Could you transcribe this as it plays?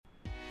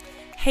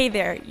Hey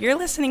there, you're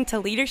listening to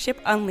Leadership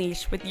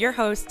Unleashed with your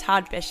host,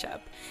 Todd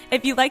Bishop.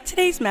 If you like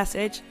today's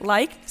message,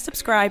 like,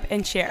 subscribe,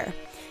 and share.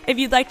 If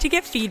you'd like to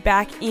get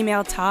feedback,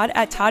 email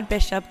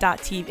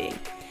todd@toddbishop.tv.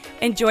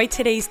 Enjoy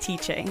today's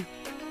teaching.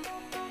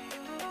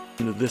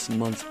 To this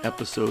month's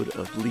episode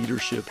of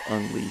Leadership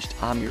Unleashed.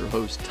 I'm your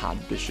host, Todd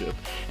Bishop,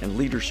 and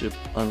Leadership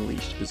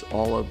Unleashed is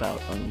all about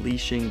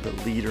unleashing the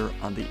leader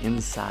on the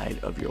inside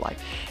of your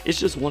life. It's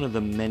just one of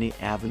the many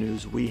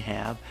avenues we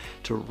have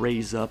to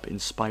raise up,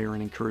 inspire,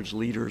 and encourage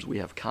leaders. We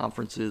have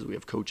conferences, we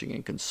have coaching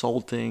and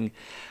consulting.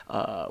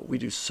 We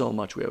do so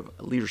much. We have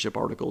leadership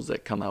articles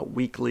that come out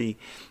weekly.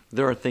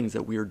 There are things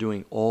that we are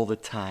doing all the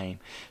time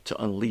to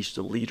unleash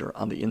the leader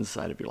on the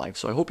inside of your life.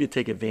 So I hope you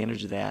take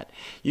advantage of that.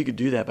 You could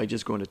do that by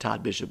just going to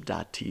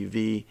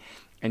toddbishop.tv,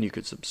 and you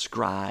could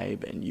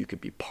subscribe, and you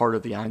could be part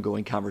of the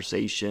ongoing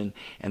conversation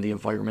and the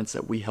environments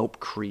that we help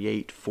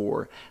create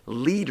for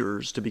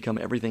leaders to become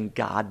everything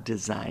God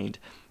designed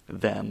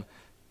them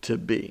to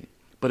be.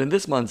 But in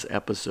this month's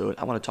episode,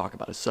 I want to talk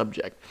about a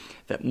subject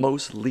that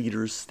most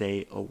leaders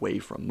stay away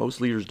from. Most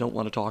leaders don't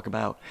want to talk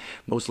about.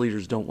 Most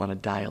leaders don't want to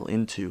dial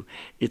into.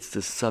 It's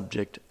the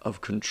subject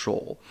of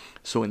control.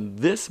 So in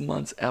this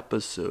month's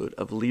episode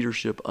of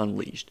Leadership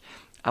Unleashed,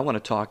 I want to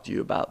talk to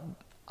you about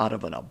out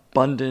of an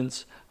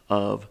abundance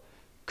of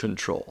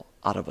control.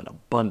 Out of an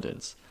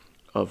abundance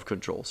of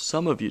control.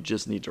 Some of you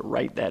just need to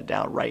write that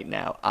down right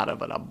now. Out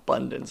of an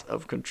abundance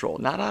of control.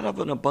 Not out of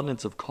an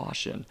abundance of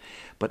caution,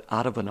 but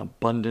out of an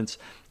abundance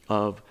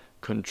of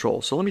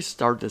control. So let me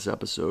start this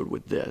episode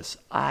with this.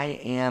 I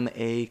am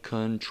a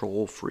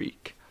control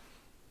freak.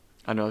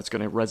 I know it's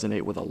going to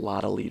resonate with a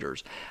lot of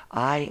leaders.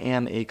 I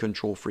am a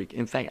control freak.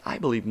 In fact, I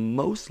believe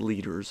most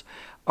leaders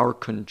are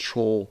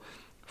control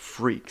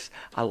freaks.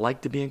 I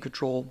like to be in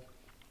control.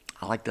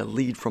 I like to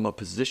lead from a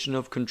position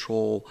of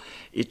control.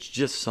 It's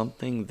just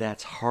something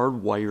that's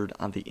hardwired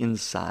on the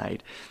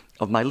inside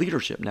of my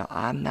leadership. Now,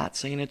 I'm not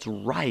saying it's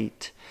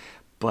right,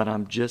 but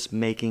I'm just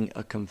making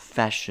a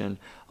confession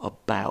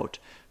about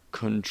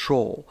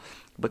control.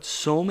 But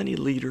so many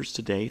leaders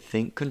today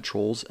think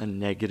control's a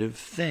negative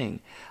thing.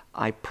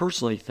 I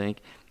personally think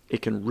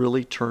it can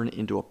really turn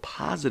into a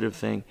positive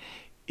thing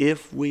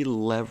if we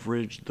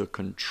leverage the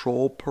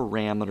control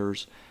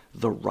parameters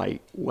the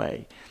right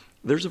way.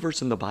 There's a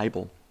verse in the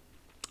Bible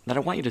that I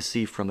want you to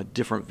see from a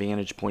different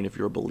vantage point. If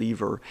you're a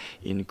believer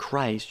in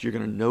Christ, you're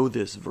going to know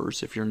this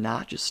verse. If you're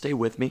not, just stay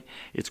with me.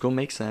 It's going to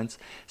make sense.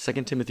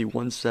 2 Timothy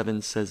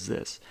 1:7 says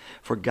this,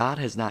 "For God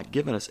has not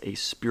given us a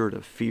spirit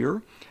of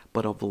fear,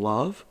 but of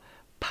love,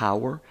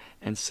 power,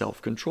 and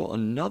self-control."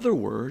 In other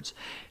words,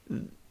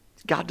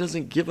 God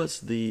doesn't give us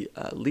the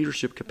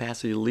leadership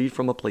capacity to lead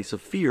from a place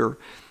of fear,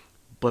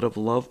 but of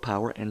love,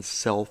 power, and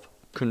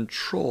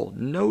self-control.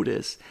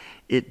 Notice,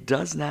 it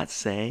does not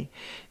say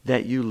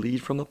that you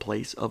lead from a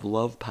place of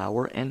love,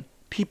 power, and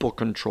people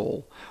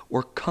control,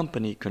 or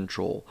company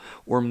control,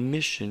 or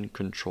mission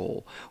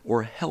control,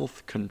 or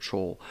health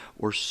control,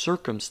 or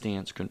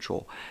circumstance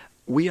control.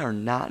 We are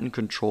not in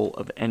control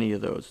of any of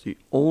those. The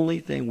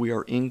only thing we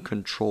are in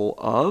control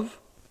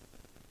of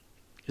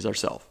is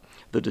ourselves.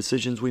 The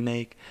decisions we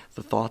make,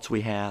 the thoughts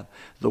we have,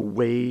 the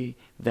way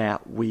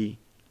that we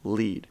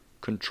lead.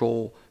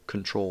 Control,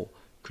 control,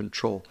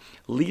 control.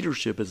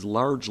 Leadership is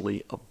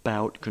largely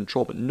about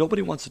control, but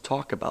nobody wants to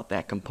talk about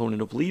that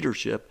component of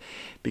leadership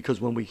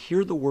because when we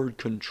hear the word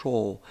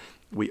control,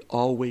 we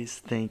always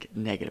think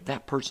negative.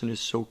 That person is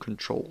so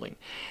controlling.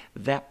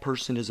 That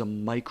person is a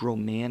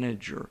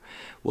micromanager.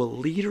 Well,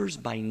 leaders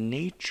by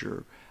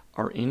nature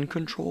are in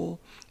control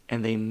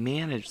and they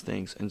manage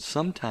things, and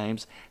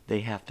sometimes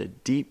they have to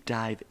deep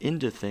dive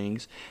into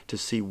things to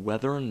see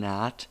whether or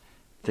not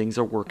things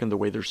are working the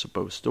way they're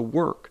supposed to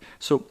work.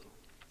 So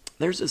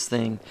there's this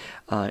thing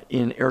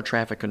in air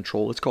traffic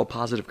control. It's called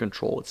positive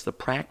control. It's the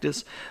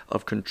practice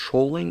of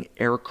controlling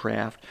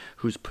aircraft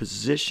whose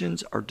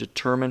positions are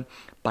determined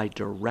by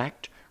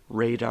direct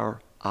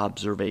radar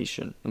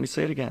observation. Let me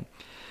say it again.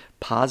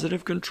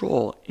 Positive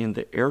control in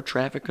the air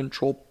traffic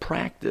control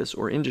practice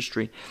or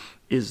industry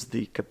is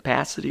the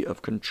capacity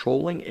of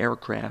controlling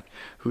aircraft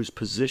whose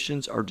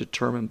positions are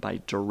determined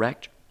by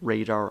direct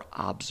radar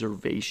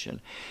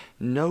observation.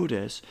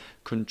 Notice,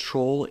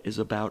 control is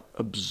about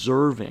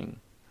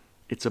observing.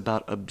 It's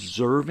about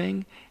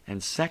observing,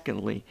 and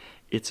secondly,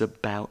 it's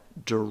about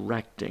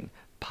directing.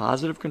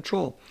 Positive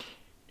control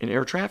in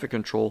air traffic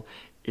control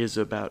is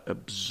about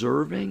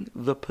observing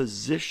the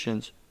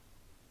positions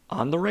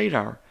on the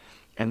radar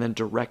and then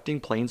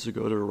directing planes to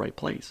go to the right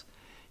place.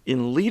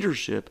 In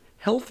leadership,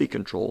 healthy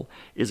control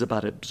is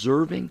about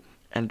observing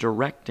and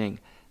directing,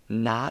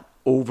 not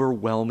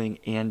overwhelming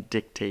and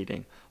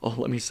dictating. Oh,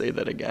 let me say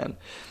that again.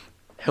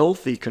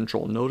 Healthy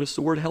control, notice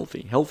the word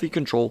healthy. Healthy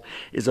control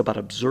is about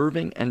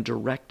observing and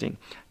directing,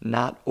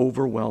 not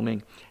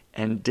overwhelming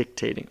and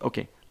dictating.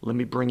 Okay, let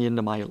me bring you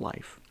into my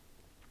life.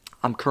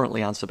 I'm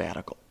currently on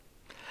sabbatical.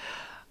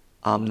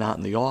 I'm not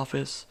in the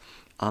office.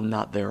 I'm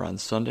not there on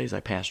Sundays.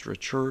 I pastor a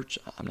church.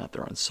 I'm not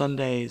there on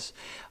Sundays.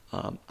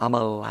 I'm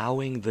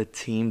allowing the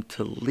team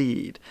to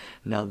lead.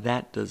 Now,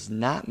 that does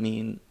not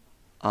mean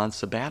on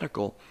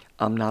sabbatical,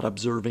 I'm not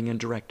observing and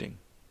directing.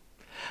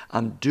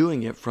 I'm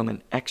doing it from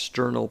an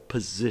external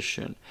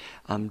position.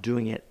 I'm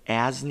doing it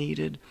as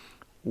needed,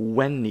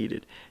 when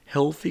needed.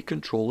 Healthy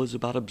control is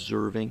about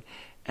observing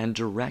and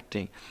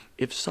directing.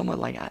 If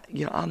someone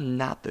I'm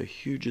not the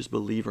hugest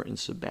believer in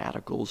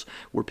sabbaticals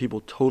where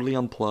people totally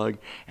unplug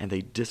and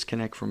they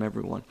disconnect from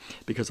everyone,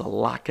 because a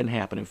lot can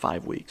happen in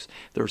 5 weeks.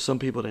 There are some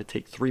people that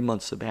take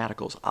 3-month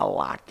sabbaticals. A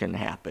lot can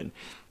happen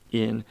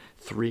in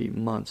 3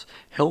 months.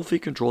 Healthy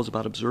control is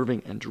about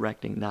observing and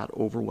directing, not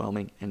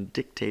overwhelming and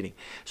dictating.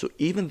 So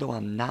even though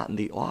I'm not in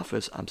the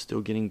office, I'm still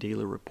getting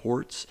daily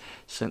reports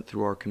sent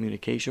through our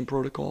communication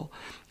protocol.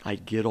 I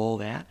get all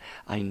that.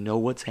 I know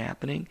what's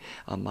happening.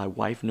 My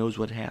wife knows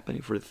what's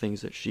happening for the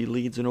things that she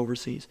leads and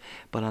oversees.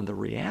 But the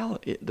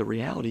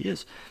reality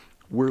is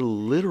we're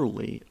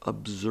literally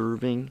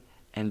observing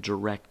and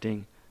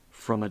directing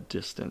from a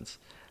distance.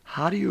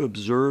 How do you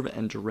observe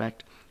and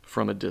direct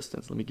from a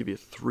distance? Let me give you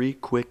 3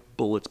 quick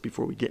bullets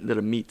before we get into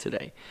the meat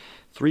today.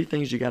 3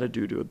 things you got to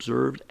do to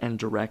observe and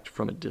direct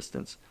from a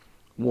distance.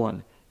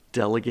 1,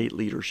 delegate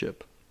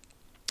leadership.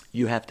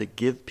 You have to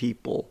give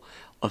people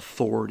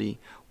authority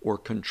or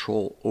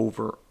control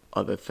over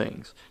other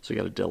things. So you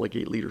got to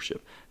delegate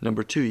leadership.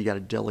 Number 2, you got to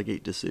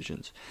delegate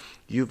decisions.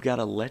 You've got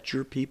to let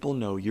your people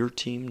know, your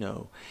team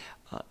know,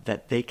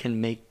 that they can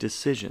make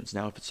decisions.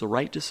 Now, if it's the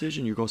right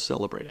decision, you're going to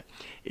celebrate it.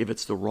 If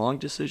it's the wrong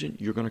decision,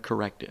 you're going to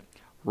correct it.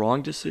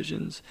 Wrong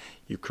decisions,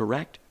 you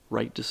correct.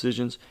 Right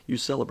decisions, you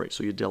celebrate.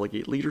 So you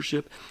delegate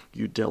leadership,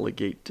 you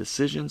delegate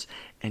decisions,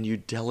 and you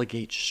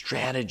delegate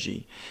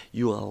strategy.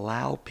 You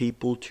allow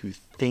people to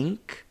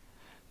think,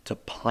 to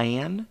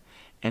plan,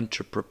 and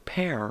to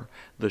prepare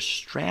the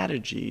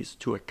strategies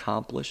to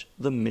accomplish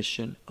the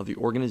mission of the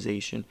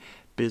organization,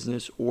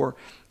 business, or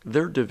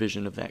their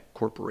division of that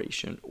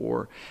corporation,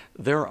 or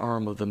their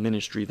arm of the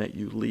ministry that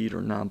you lead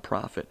or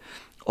nonprofit.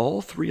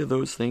 All 3 of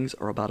those things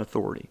are about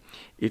authority.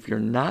 If you're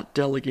not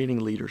delegating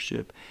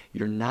leadership,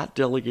 you're not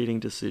delegating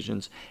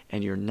decisions,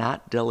 and you're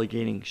not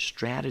delegating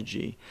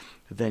strategy,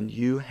 then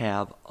you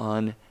have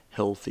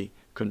unhealthy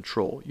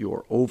control. You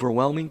are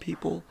overwhelming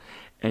people,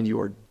 and you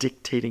are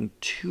dictating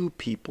to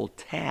people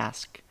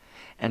task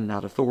and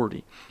not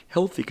authority.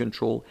 Healthy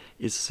control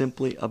is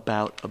simply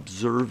about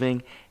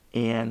observing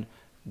and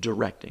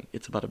directing.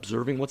 It's about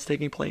observing what's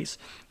taking place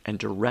and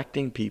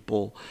directing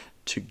people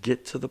to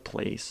get to the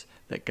place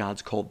that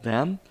God's called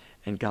them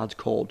and God's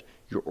called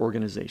your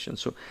organization.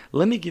 So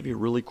let me give you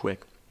really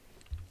quick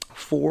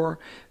 4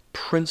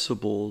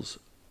 principles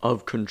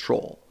of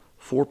control.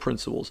 4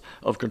 principles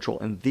of control.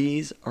 And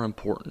these are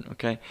important,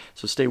 okay?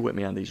 So stay with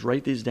me on these.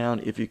 Write these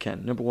down if you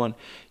can. Number 1,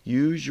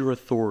 use your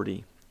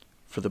authority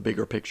for the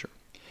bigger picture.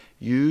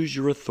 Use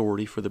your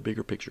authority for the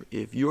bigger picture.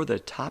 If you're the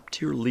top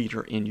tier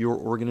leader in your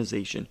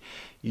organization,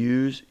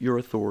 use your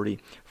authority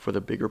for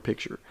the bigger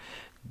picture.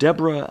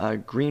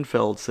 Deborah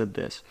Greenfeld said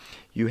this: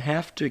 you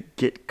have to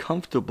get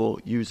comfortable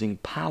using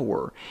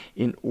power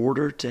in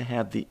order to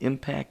have the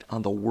impact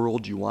on the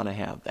world you want to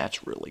have.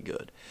 That's really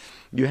good.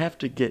 You have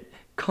to get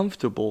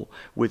comfortable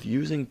with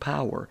using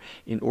power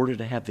in order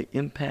to have the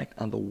impact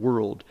on the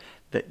world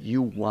that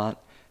you want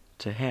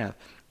to have.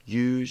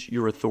 Use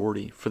your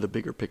authority for the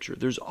bigger picture.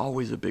 There's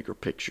always a bigger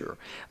picture.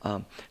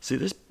 See,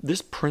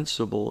 this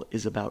principle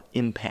is about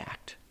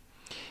impact.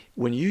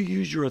 When you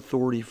use your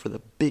authority for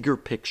the bigger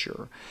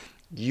picture,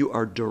 you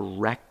are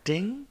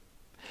directing,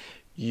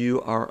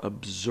 you are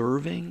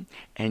observing,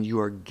 and you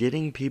are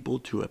getting people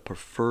to a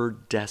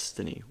preferred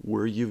destiny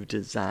where you've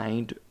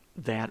designed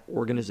that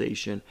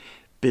organization,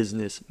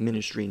 business,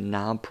 ministry,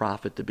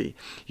 nonprofit to be.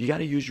 You got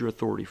to use your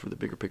authority for the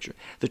bigger picture.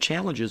 The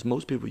challenge is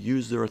most people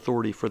use their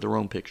authority for their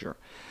own picture.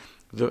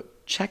 The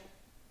check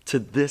to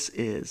this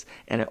is,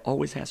 and it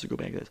always has to go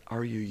back to this,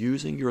 are you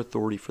using your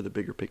authority for the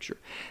bigger picture?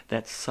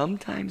 That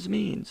sometimes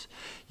means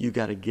you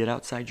got to get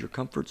outside your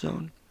comfort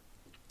zone.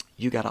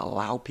 You got to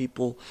allow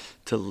people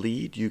to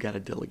lead. You got to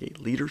delegate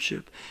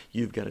leadership.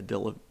 You've got to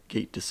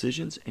delegate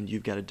decisions, and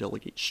you've got to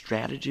delegate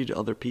strategy to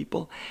other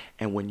people.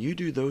 And when you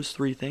do those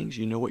 3 things,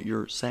 you know what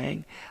you're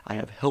saying? I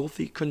have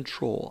healthy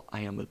control.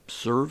 I am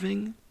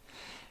observing,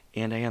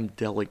 and I am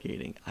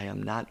delegating. I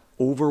am not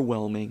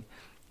overwhelming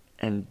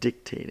and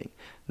dictating.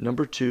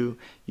 Number 2,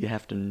 you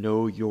have to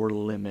know your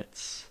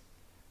limits.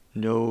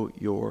 Know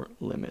your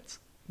limits.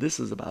 This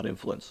is about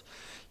influence.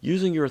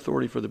 Using your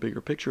authority for the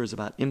bigger picture is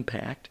about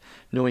impact.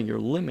 Knowing your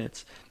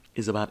limits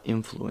is about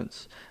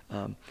influence.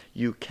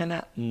 You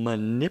cannot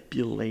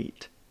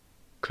manipulate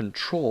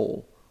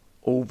control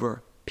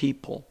over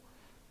people.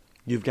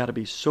 You've got to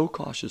be so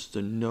cautious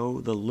to know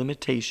the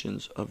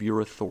limitations of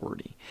your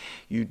authority.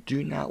 You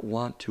do not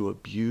want to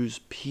abuse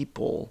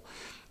people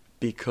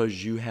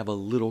because you have a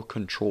little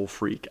control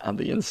freak on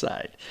the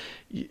inside.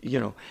 You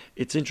know,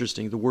 it's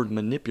interesting. The word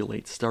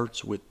manipulate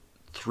starts with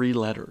 3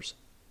 letters.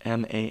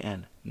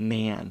 M-A-N,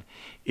 man.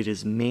 It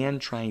is man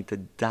trying to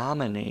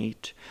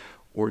dominate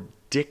or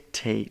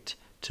dictate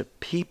to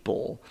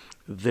people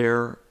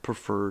their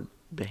preferred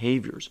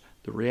behaviors.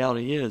 The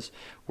reality is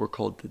we're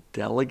called to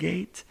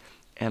delegate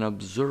and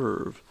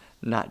observe,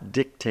 not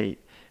dictate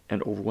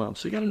and overwhelmed.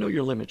 So you got to know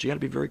your limits. You got to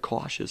be very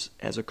cautious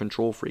as a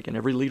control freak, and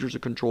every leader's a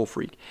control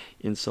freak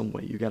in some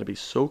way. You got to be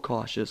so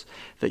cautious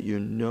that you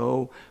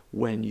know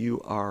when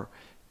you are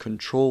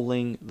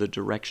controlling the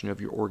direction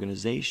of your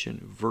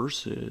organization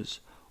versus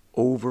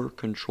over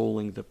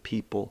controlling the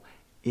people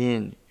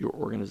in your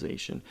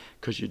organization,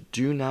 because you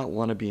do not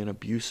want to be an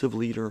abusive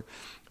leader,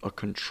 a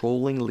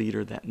controlling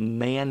leader that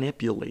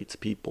manipulates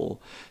people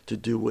to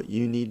do what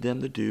you need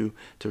them to do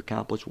to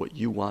accomplish what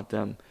you want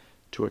them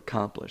to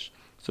accomplish.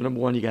 So number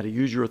one, you got to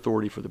use your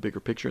authority for the bigger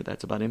picture.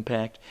 That's about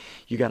impact.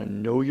 You got to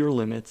know your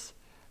limits.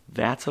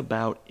 That's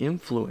about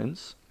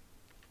influence.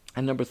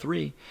 And number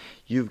three,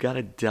 you've got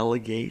to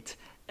delegate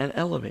and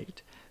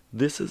elevate.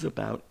 This is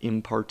about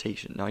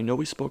impartation. Now, I know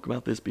we spoke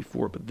about this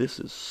before, but this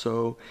is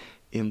so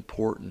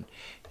important.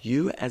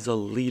 You as a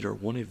leader,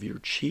 one of your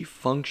chief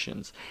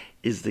functions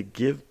is to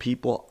give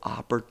people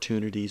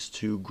opportunities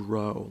to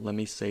grow. Let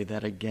me say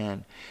that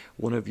again.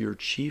 One of your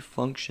chief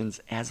functions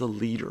as a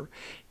leader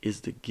is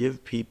to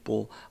give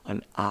people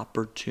an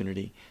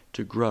opportunity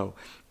to grow.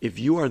 If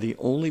you are the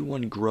only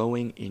one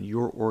growing in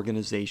your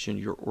organization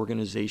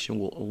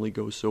will only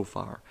go so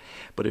far.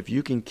 But if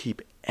you can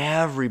keep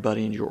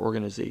everybody in your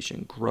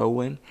organization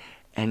growing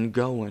and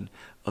going,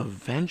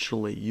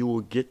 eventually you will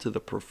get to the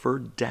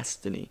preferred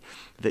destiny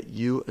that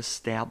you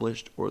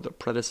established or the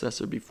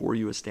predecessor before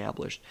you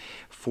established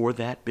for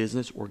that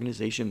business,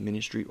 organization,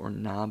 ministry, or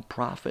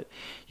nonprofit.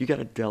 You got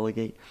to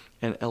delegate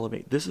and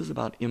elevate. This is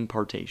about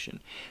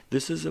impartation.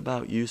 This is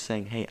about you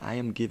saying, hey, I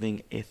am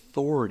giving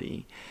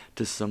authority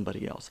to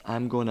somebody else.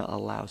 I'm going to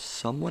allow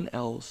someone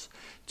else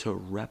to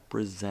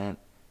represent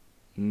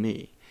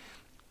me.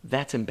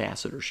 That's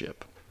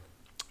ambassadorship.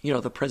 You know,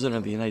 the President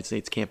of the United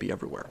States can't be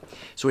everywhere.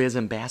 So he has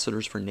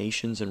ambassadors for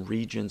nations and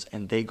regions,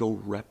 and they go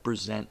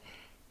represent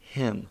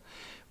him.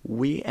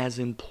 We as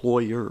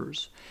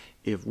employers,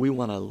 if we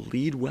want to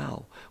lead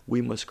well,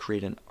 we must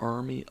create an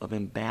army of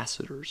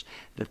ambassadors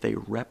that they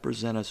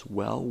represent us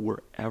well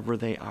wherever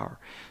they are.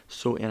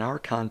 So in our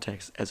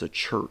context as a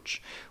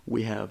church,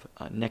 we have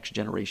Next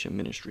Generation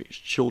Ministries,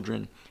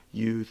 children,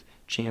 youth,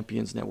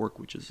 Champions Network,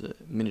 which is a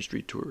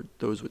ministry toward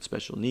those with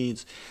special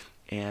needs,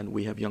 and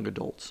we have young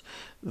adults.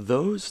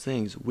 Those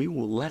things, we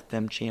will let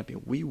them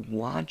champion. We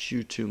want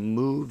you to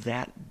move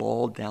that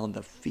ball down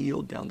the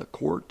field, down the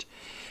court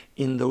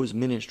in those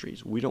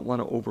ministries. We don't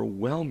want to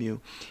overwhelm you.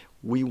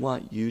 We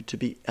want you to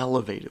be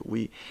elevated.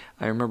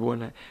 I remember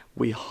when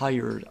we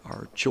hired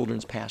our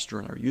children's pastor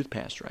and our youth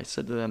pastor, I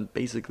said to them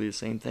basically the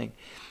same thing.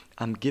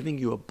 I'm giving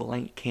you a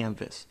blank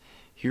canvas.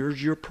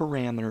 Here's your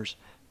parameters.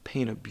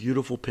 Paint a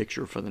beautiful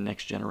picture for the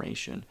next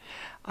generation.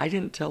 I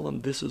didn't tell them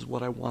this is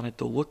what I want it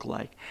to look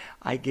like.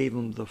 I gave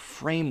them the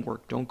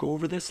framework. Don't go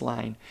over this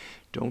line.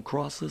 Don't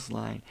cross this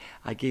line.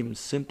 I gave them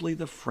simply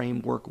the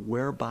framework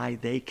whereby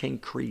they can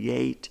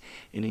create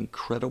an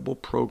incredible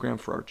program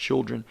for our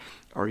children,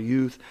 our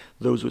youth,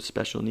 those with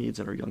special needs,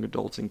 and our young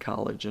adults in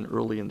college and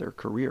early in their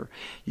career.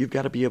 You've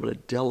got to be able to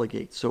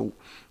delegate. So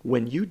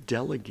when you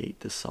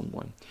delegate to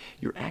someone,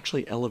 you're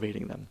actually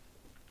elevating them.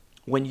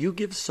 When you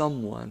give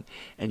someone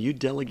and you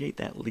delegate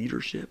that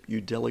leadership,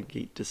 you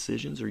delegate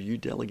decisions or you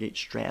delegate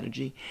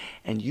strategy,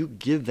 and you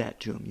give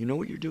that to them, you know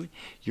what you're doing?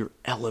 You're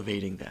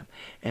elevating them.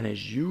 And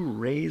as you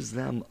raise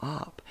them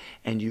up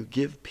and you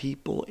give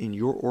people in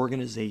your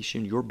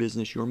organization, your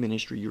business, your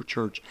ministry, your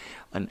church,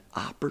 an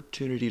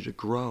opportunity to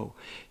grow,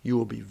 you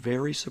will be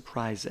very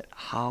surprised at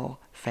how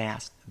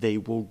fast they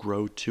will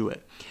grow to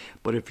it.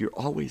 But if you're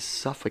always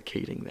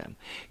suffocating them,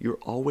 you're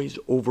always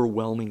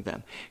overwhelming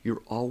them,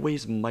 you're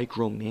always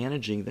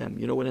micromanaging them,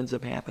 you know what ends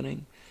up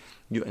happening?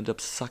 You end up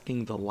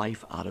sucking the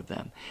life out of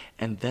them.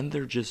 And then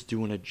they're just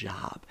doing a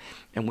job.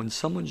 And when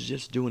someone's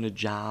just doing a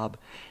job,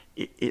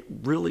 it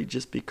really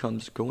just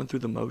becomes going through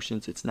the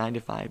motions. It's 9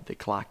 to 5. They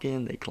clock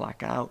in, they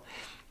clock out.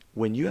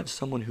 When you have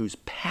someone who's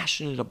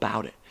passionate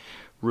about it,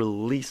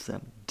 release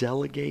them,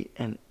 delegate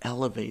and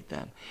elevate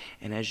them.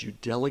 And as you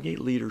delegate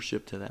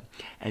leadership to them,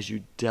 as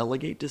you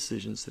delegate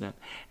decisions to them,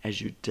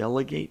 as you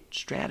delegate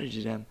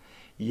strategy to them,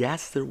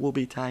 yes, there will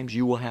be times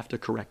you will have to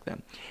correct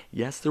them.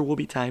 Yes, there will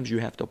be times you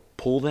have to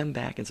pull them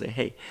back and say,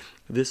 hey,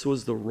 this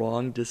was the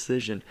wrong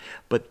decision,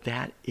 but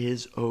that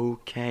is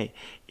okay.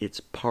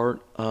 It's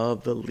part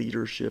of the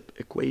leadership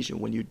equation.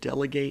 When you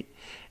delegate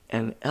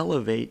and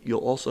elevate, you'll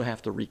also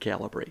have to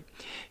recalibrate.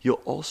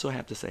 You'll also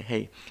have to say,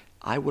 hey,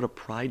 I would have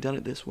probably done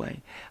it this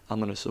way. I'm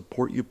going to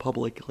support you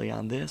publicly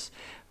on this,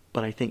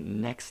 but I think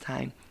next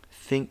time,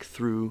 think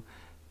through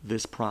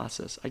this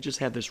process. I just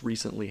had this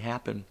recently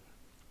happen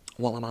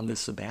while I'm on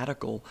this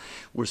sabbatical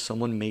where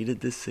someone made a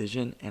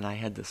decision and I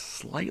had to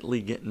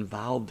slightly get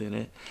involved in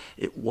it.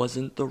 It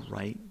wasn't the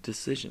right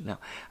decision. Now,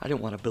 I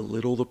didn't want to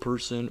belittle the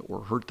person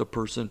or hurt the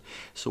person,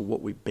 so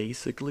what we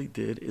basically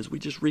did is we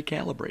just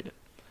recalibrated.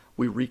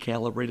 We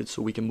recalibrated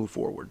so we can move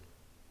forward.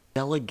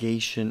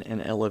 Delegation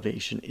and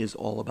elevation is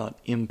all about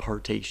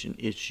impartation.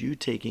 It's you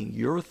taking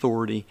your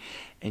authority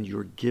and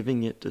you're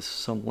giving it to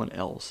someone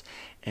else.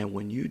 And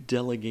when you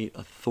delegate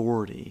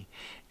authority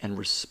and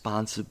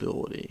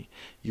responsibility,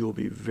 you will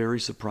be very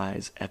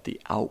surprised at the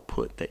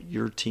output that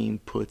your team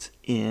puts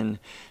in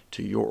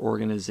to your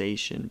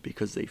organization,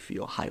 because they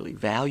feel highly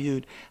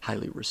valued,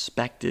 highly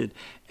respected,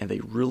 and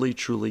they really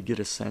truly get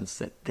a sense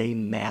that they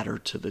matter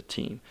to the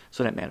team.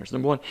 So that matters.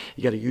 Number one,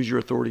 you got to use your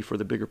authority for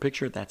the bigger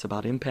picture. That's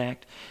about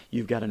impact.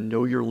 You've got to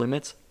know your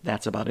limits.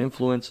 That's about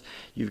influence.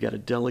 You've got to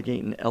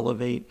delegate and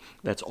elevate.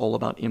 That's all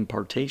about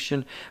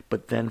impartation.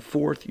 But then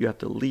fourth, you have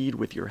to lead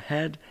with your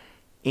head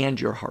and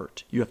your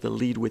heart. You have to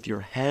lead with your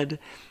head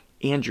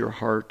and your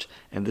heart,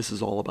 and this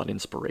is all about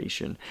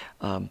inspiration.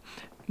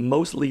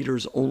 Most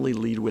leaders only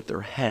lead with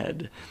their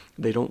head.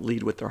 They don't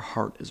lead with their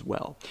heart as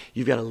well.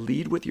 You've got to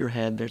lead with your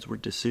head. That's where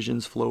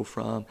decisions flow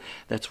from.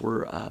 That's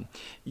where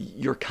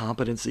your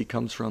competency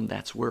comes from.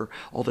 That's where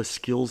all the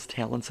skills,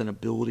 talents, and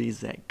abilities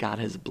that God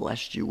has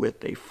blessed you with,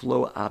 they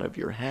flow out of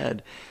your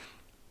head.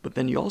 But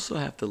then you also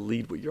have to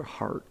lead with your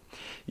heart.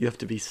 You have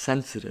to be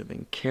sensitive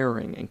and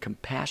caring and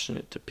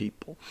compassionate to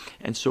people.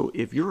 And so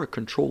if you're a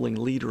controlling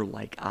leader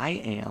like I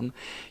am,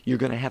 you're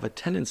going to have a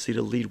tendency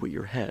to lead with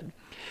your head.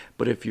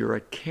 But if you're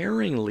a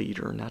caring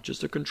leader, not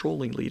just a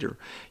controlling leader,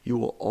 you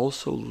will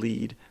also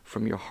lead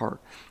from your heart.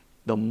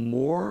 The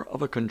more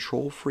of a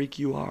control freak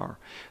you are,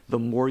 the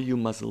more you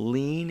must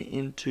lean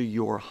into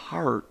your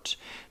heart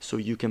so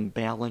you can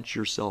balance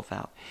yourself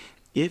out.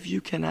 If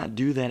you cannot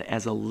do that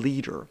as a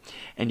leader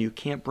and you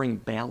can't bring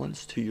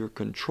balance to your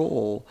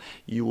control,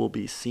 you will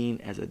be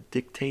seen as a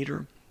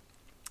dictator,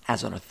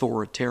 as an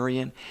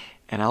authoritarian.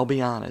 And I'll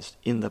be honest,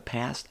 in the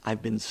past,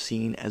 I've been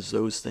seen as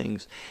those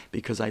things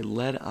because I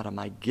led out of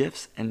my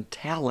gifts and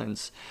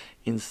talents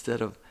instead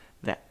of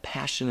that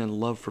passion and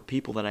love for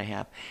people that I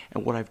have.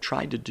 And what I've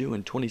tried to do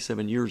in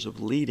 27 years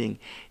of leading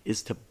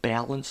is to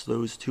balance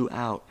those two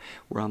out,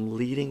 where I'm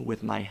leading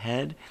with my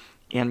head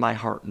and my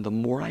heart. And the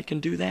more I can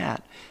do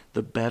that,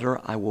 the better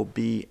I will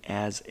be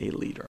as a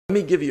leader. Let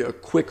me give you a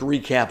quick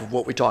recap of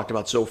what we talked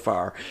about so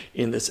far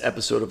in this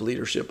episode of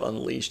Leadership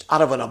Unleashed.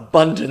 Out of an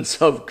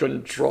abundance of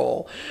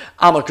control,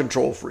 I'm a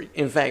control freak.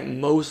 In fact,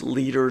 most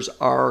leaders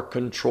are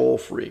control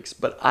freaks,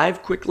 but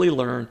I've quickly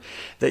learned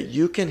that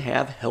you can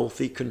have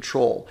healthy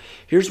control.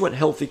 Here's what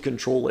healthy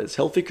control is.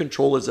 Healthy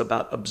control is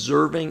about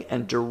observing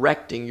and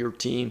directing your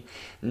team,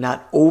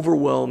 not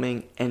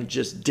overwhelming and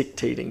just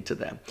dictating to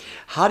them.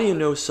 How do you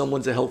know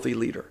someone's a healthy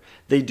leader?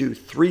 They do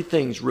three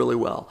things really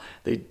well.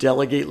 They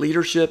delegate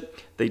leadership,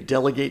 they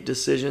delegate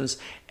decisions,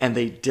 and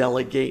they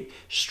delegate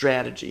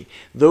strategy.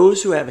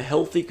 Those who have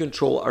healthy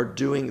control are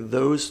doing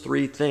those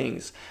three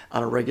things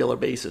on a regular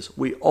basis.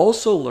 We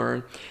also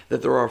learn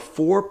that there are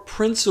 4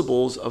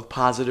 principles of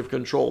positive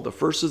control. The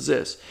first is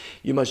this: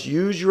 you must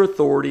use your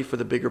authority for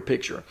the bigger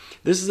picture.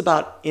 This is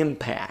about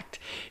impact.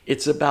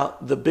 It's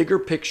about the bigger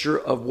picture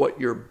of what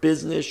your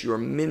business, your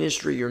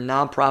ministry, your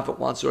nonprofit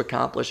wants to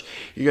accomplish.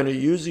 You're going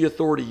to use the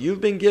authority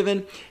you've been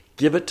given,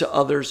 give it to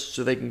others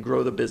so they can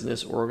grow the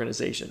business or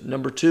organization.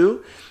 Number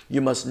 2,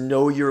 you must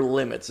know your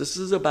limits. This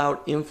is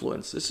about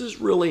influence. This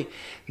is really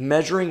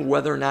measuring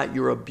whether or not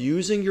you're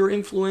abusing your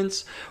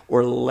influence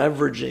or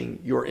leveraging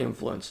your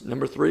influence.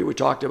 Number 3, we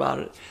talked about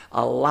it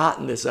a lot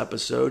in this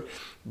episode,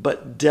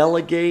 but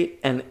delegate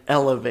and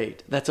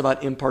elevate. That's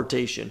about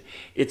impartation.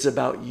 It's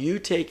about you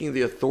taking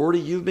the authority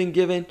you've been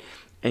given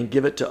and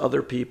give it to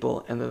other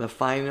people. And then the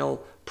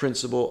final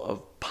principle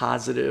of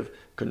positive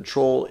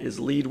control is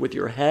lead with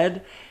your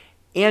head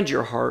and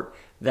your heart.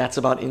 That's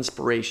about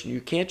inspiration.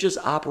 You can't just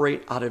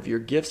operate out of your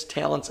gifts,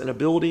 talents, and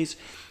abilities.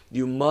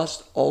 You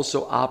must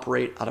also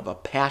operate out of a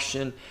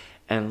passion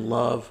and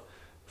love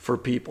for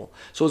people.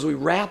 So as we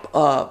wrap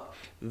up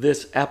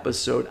this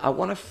episode, I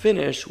want to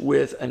finish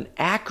with an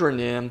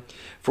acronym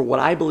for what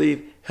I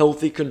believe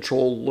healthy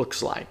control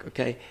looks like.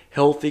 Okay,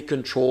 healthy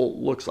control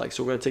looks like.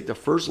 So we're going to take the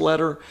first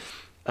letter.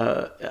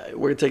 We're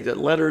going to take the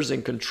letters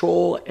in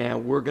control,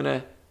 and we're going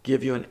to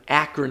give you an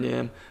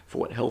acronym for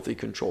what healthy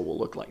control will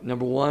look like.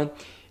 Number 1,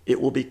 it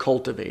will be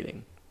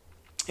cultivating.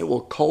 It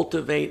will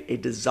cultivate a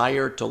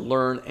desire to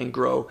learn and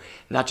grow,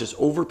 not just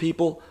over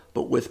people,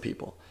 but with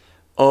people.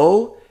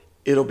 O,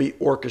 it'll be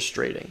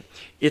orchestrating.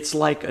 It's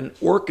like an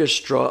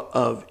orchestra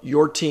of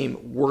your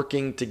team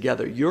working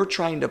together. You're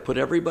trying to put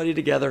everybody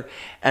together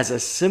as a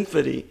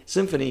symphony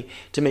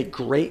to make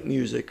great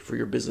music for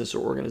your business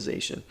or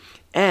organization.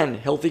 And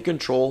healthy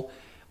control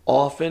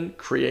often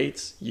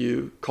causes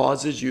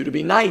you to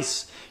be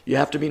nice. You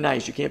have to be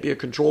nice. You can't be a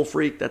control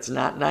freak. That's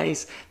not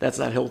nice. That's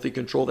not healthy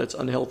control. That's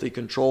unhealthy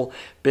control.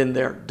 Been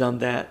there, done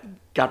that,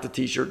 got the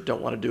t-shirt,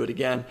 don't want to do it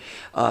again.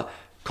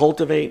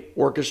 Cultivate,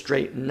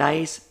 orchestrate,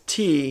 nice.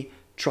 T,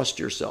 trust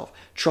yourself.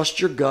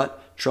 Trust your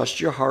gut, trust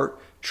your heart,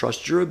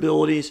 trust your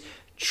abilities,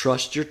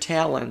 trust your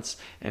talents,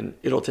 and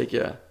it'll take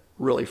you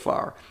really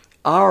far.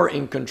 R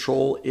in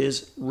control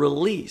is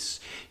release.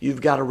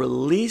 You've got to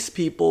release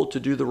people to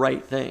do the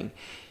right thing.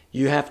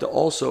 You have to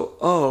also,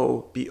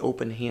 O, be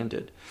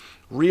open-handed.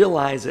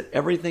 Realize that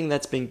everything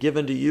that's been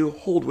given to you,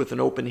 hold with an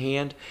open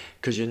hand,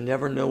 because you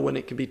never know when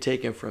it can be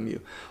taken from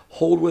you.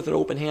 Hold with an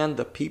open hand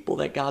the people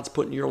that God's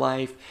put in your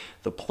life,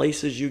 the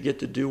places you get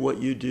to do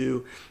what you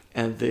do,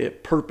 and the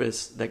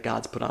purpose that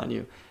God's put on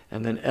you.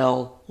 And then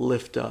L,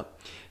 lift up.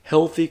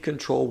 Healthy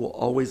control will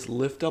always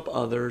lift up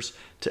others,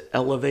 to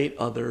elevate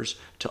others,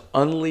 to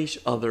unleash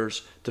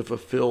others, to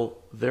fulfill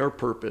their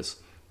purpose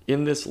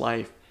in this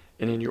life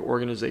and in your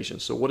organization.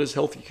 So what does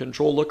healthy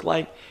control look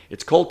like?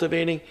 It's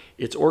cultivating,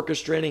 it's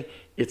orchestrating,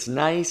 it's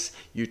nice,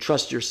 you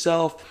trust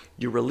yourself,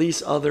 you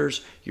release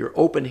others, you're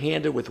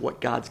open-handed with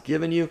what God's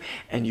given you,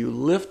 and you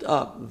lift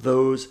up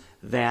those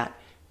that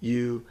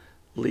you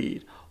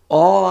lead.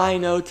 All I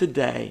know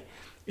today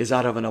is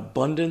out of an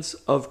abundance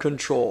of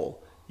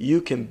control,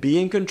 you can be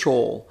in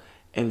control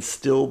and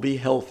still be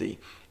healthy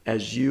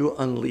as you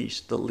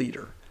unleash the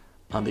leader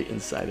on the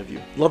inside of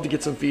you. Love to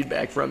get some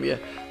feedback from you.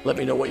 Let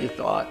me know what you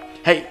thought.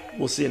 Hey,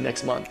 we'll see you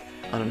next month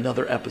on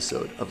another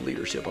episode of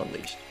Leadership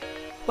Unleashed.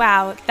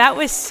 Wow, that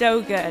was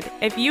so good.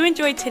 If you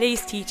enjoyed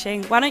today's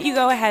teaching, why don't you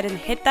go ahead and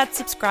hit that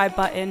subscribe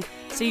button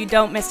so you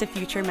don't miss a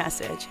future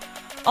message.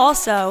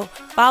 Also,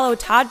 follow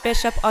Todd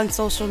Bishop on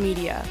social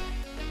media.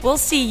 We'll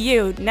see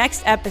you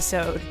next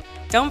episode.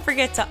 Don't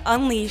forget to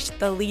unleash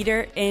the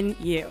leader in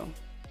you.